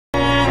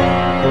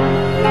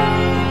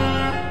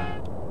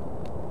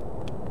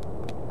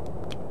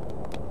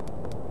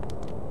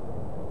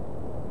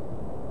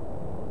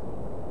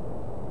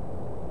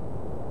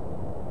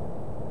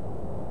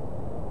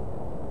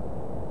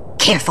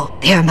careful.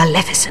 They're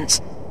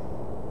maleficents.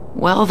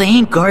 Well, they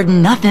ain't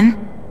guarding nothing.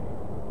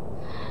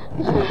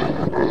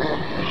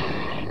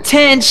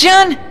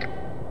 Tension!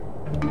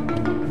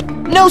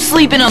 No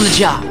sleeping on the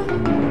job.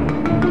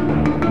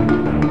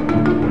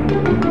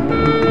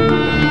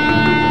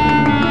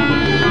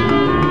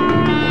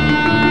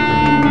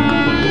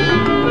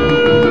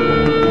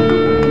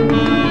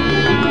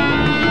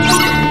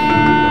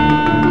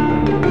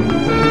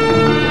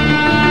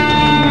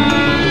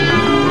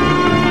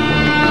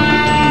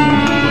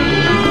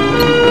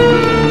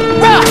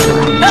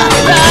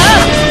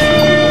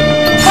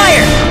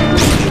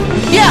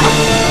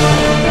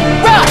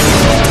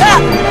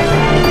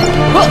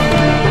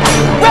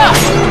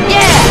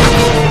 Yeah!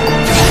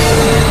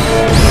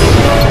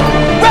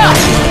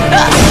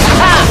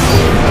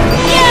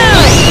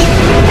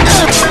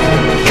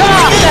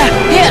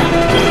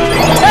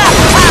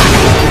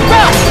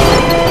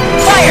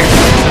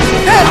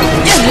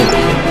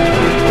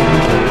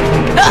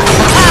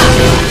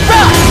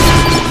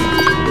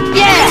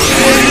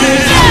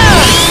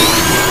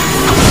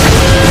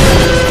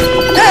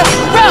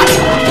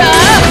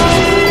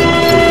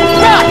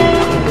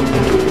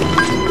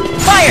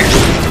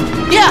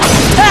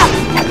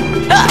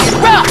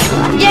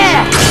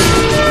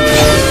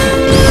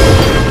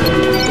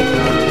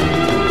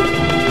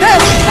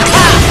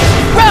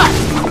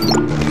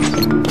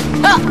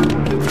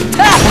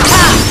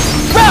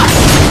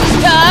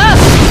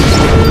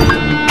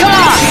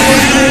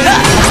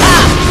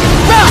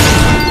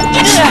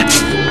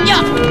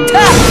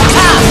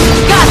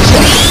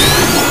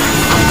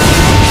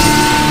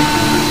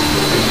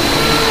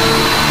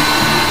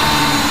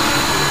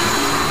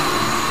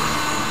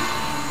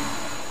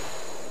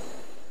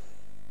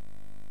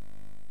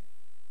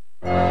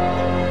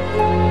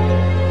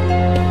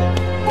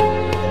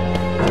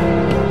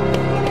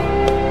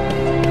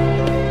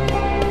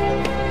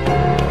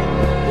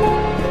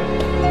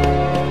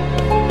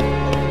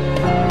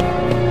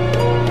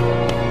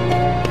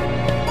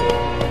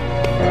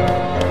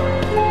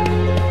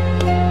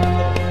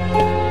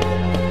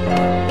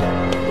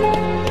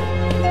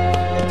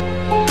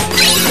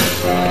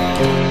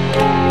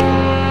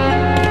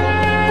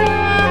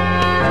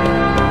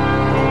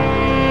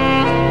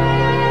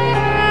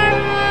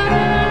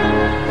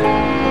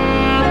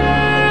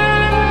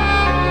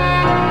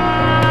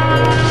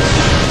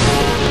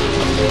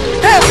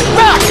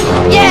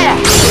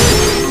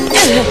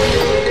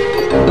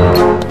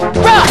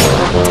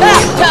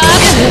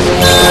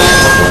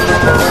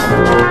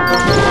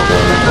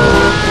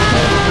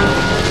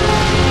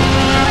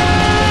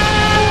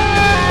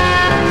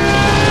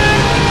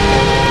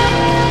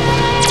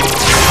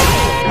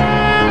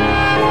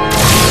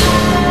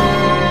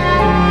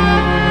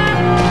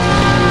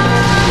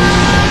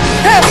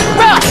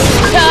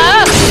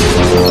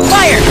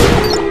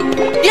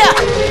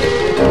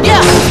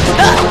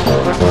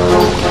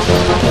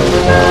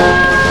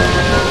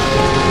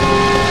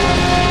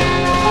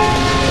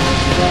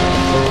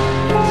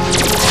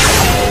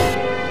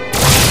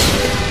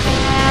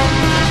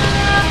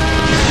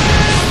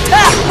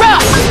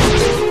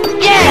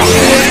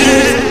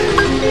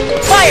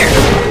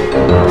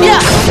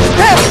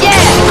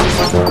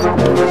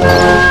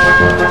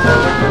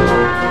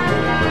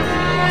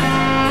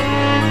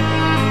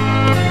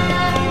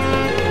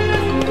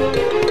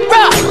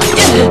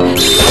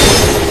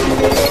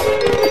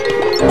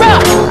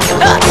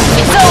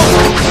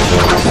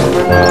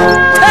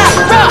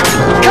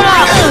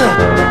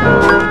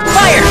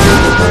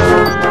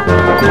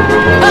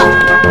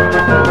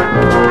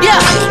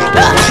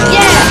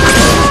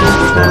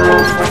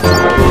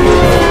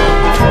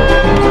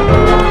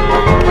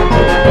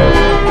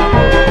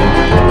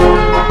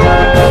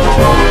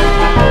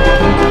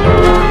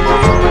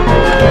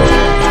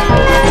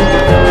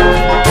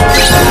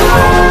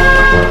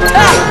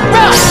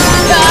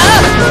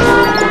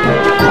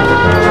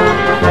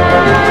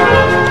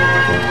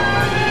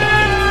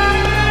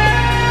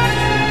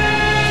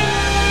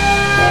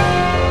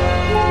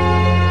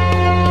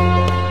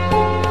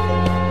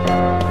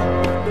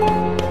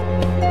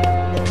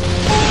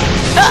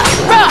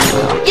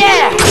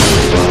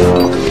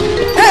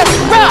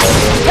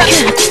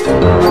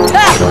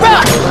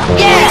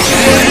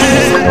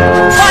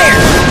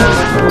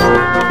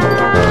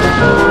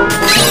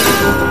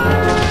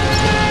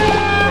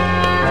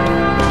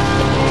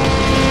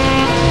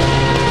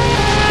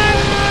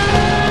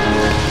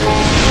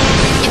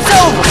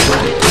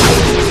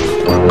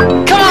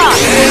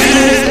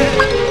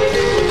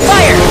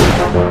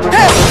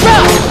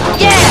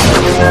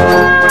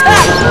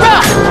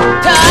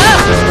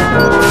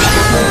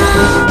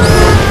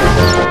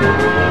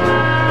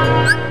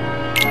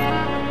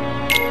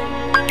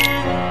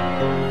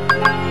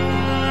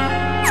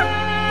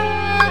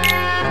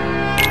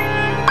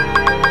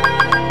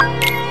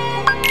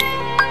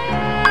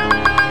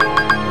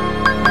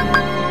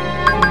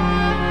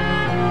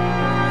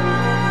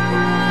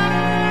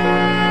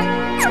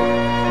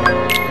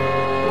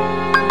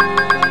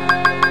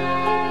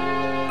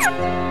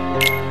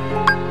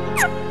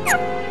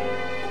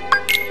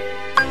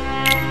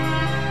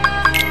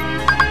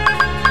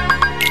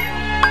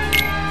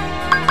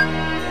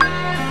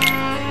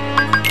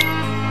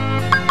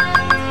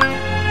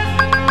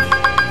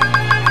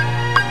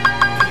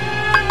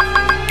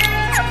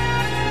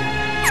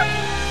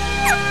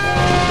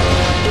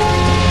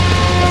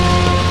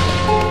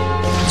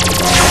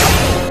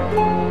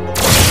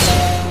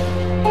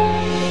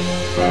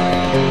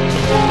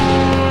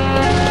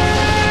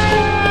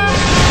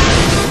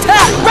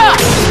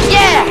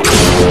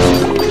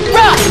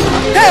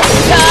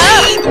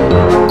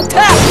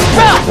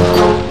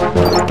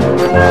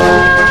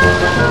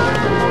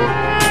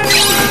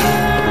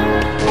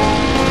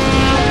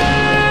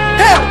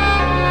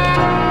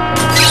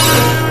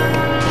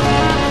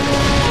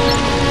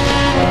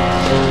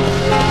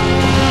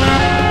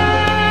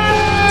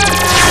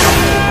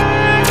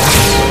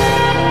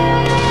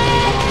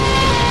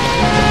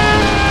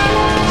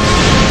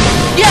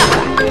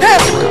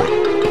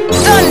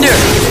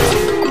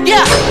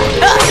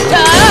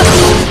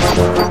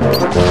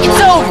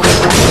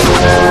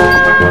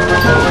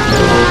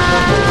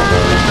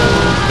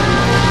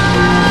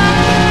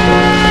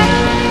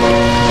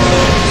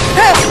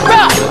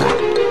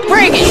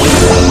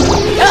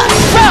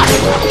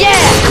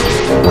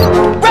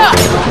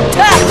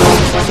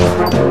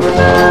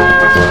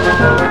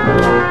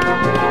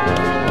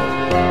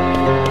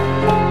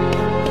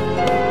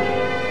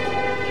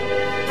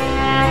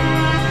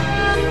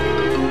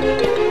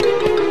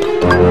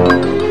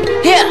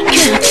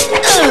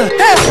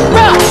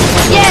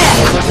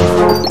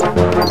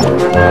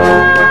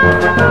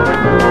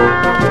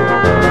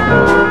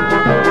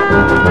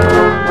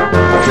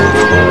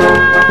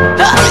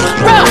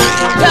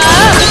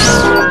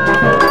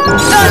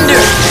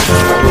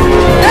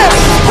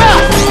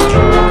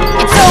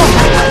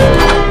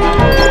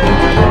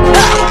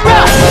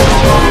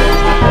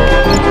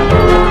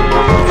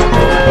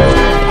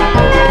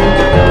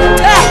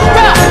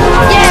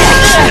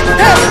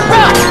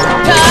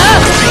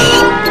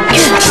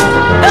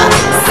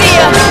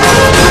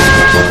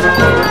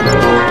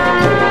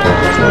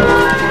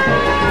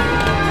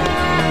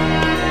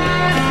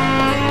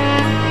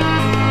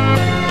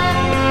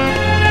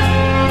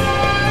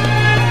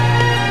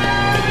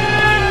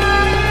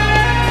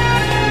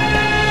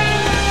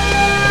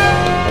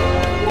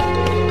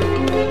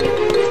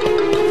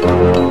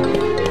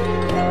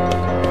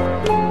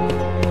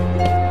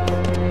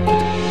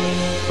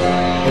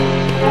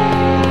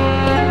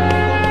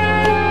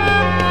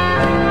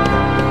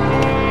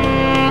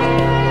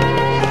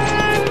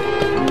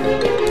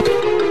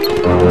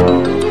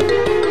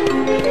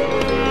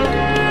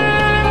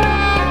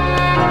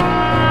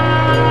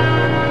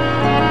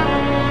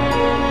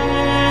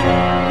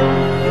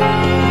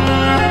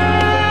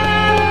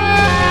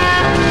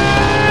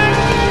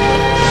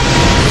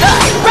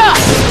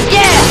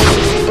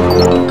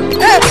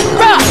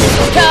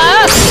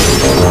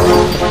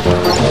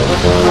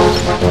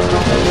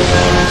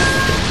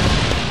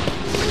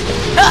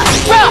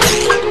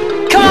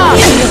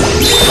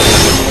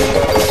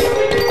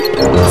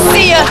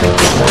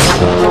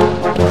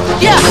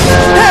 Yeah!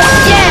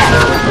 Yeah!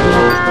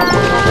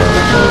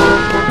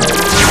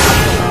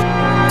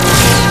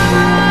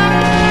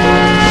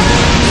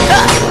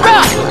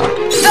 Rock!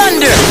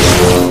 Thunder!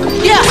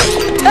 Yeah!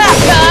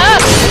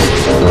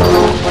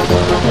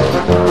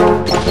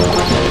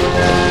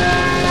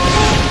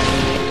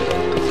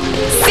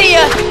 See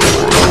ya!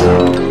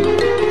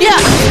 Yeah!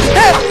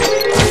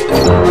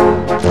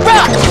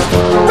 Rock!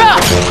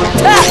 Rock!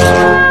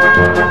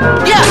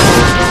 Yeah!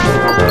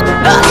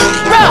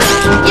 Rock!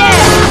 Yeah!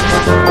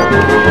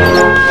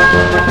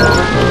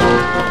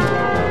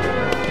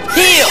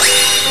 Heal!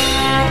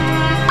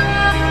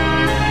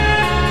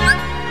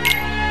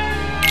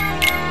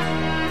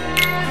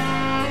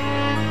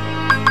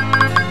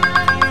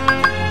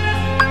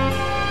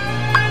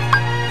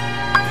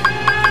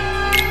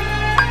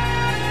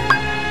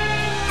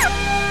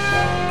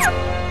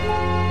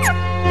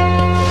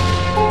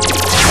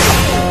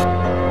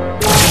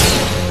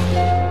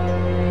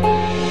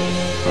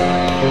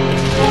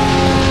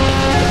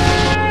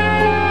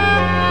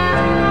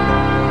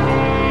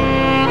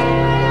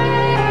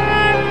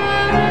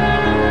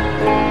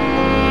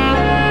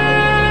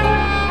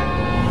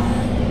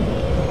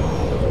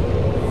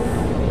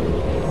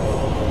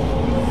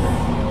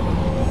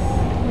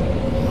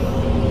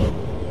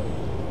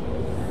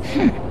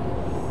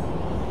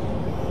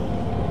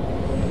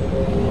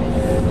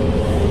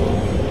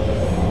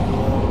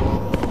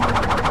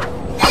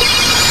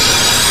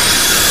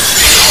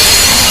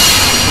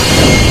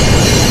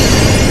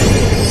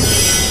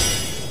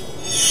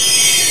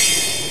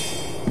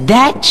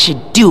 That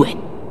should do it.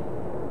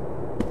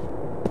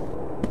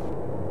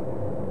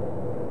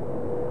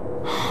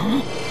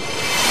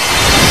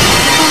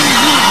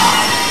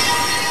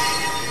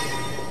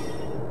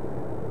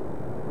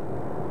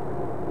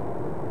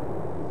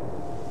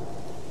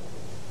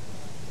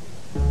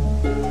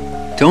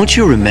 Don't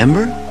you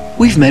remember?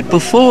 We've met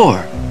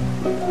before.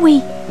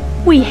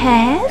 We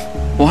have?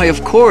 Why,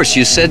 of course,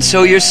 you said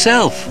so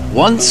yourself.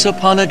 Once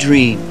upon a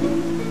dream.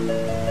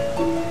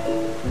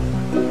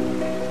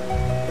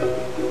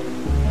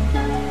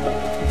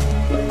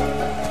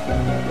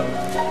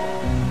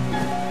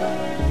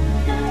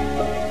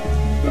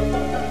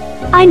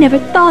 I never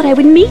thought I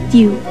would meet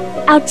you.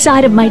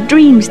 Outside of my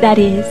dreams, that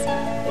is.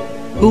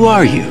 Who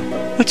are you?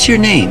 What's your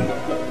name?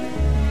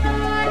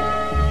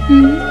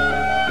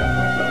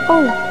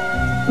 Oh,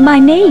 my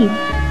name?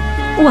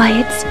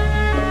 Why, it's...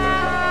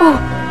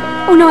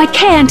 Oh no, I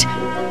can't.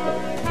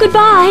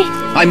 Goodbye.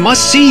 I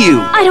must see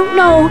you. I don't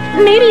know.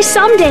 Maybe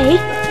someday.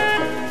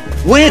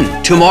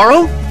 When?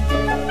 Tomorrow?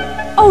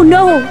 Oh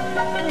no.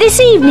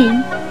 This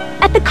evening.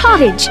 At the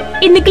cottage.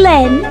 In the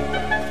glen.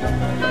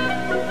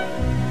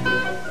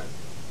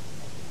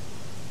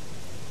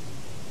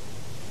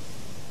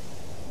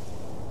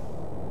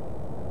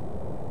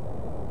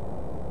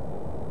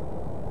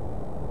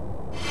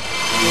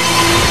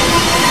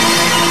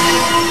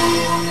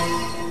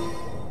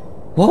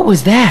 What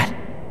was that?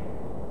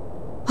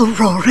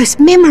 Aurora's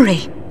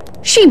memory.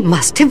 She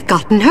must have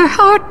gotten her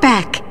heart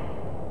back.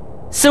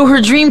 So her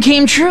dream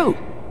came true.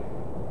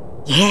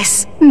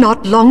 Yes,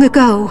 not long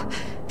ago.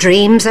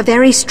 Dreams are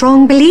very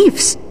strong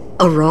beliefs.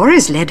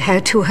 Aurora's led her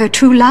to her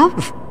true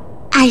love.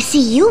 I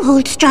see you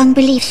hold strong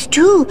beliefs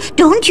too,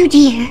 don't you,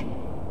 dear?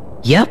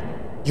 Yep.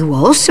 You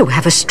also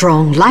have a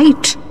strong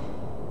light.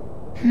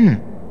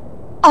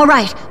 All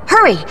right,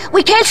 hurry.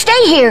 We can't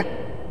stay here.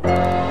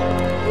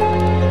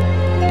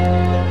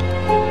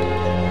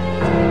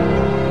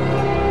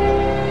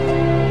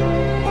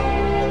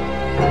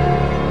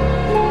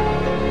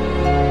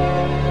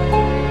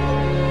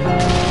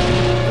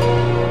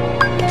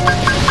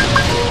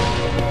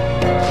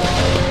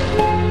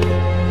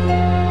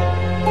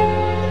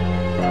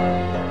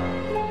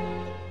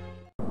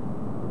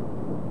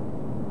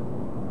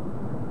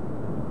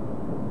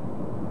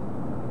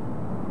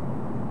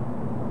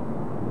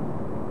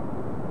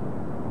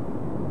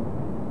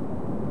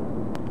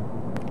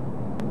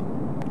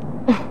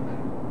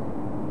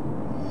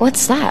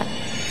 What's that?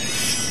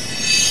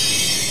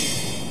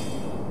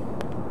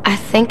 I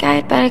think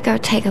I'd better go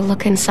take a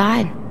look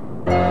inside.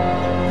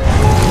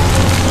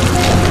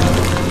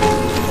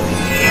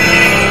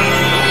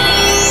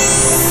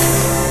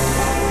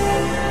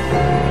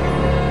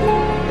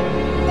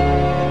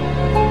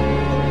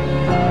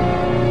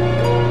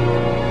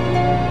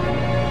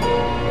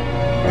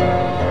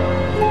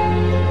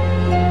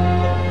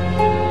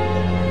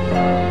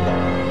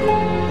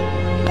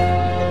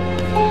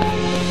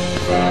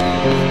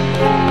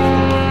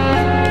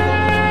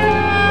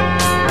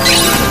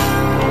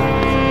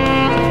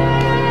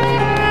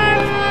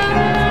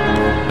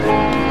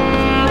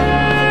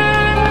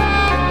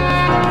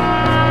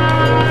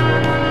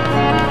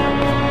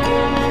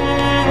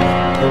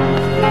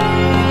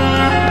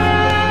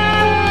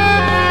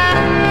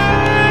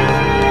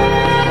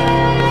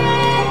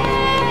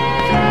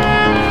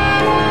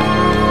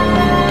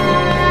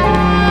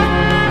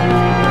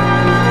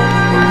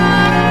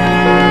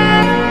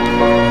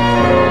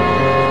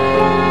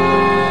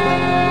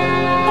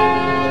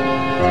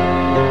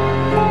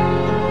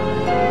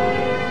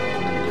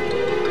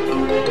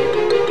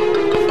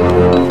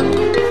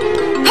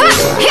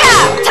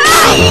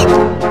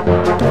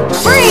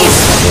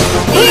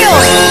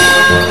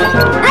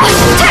 you.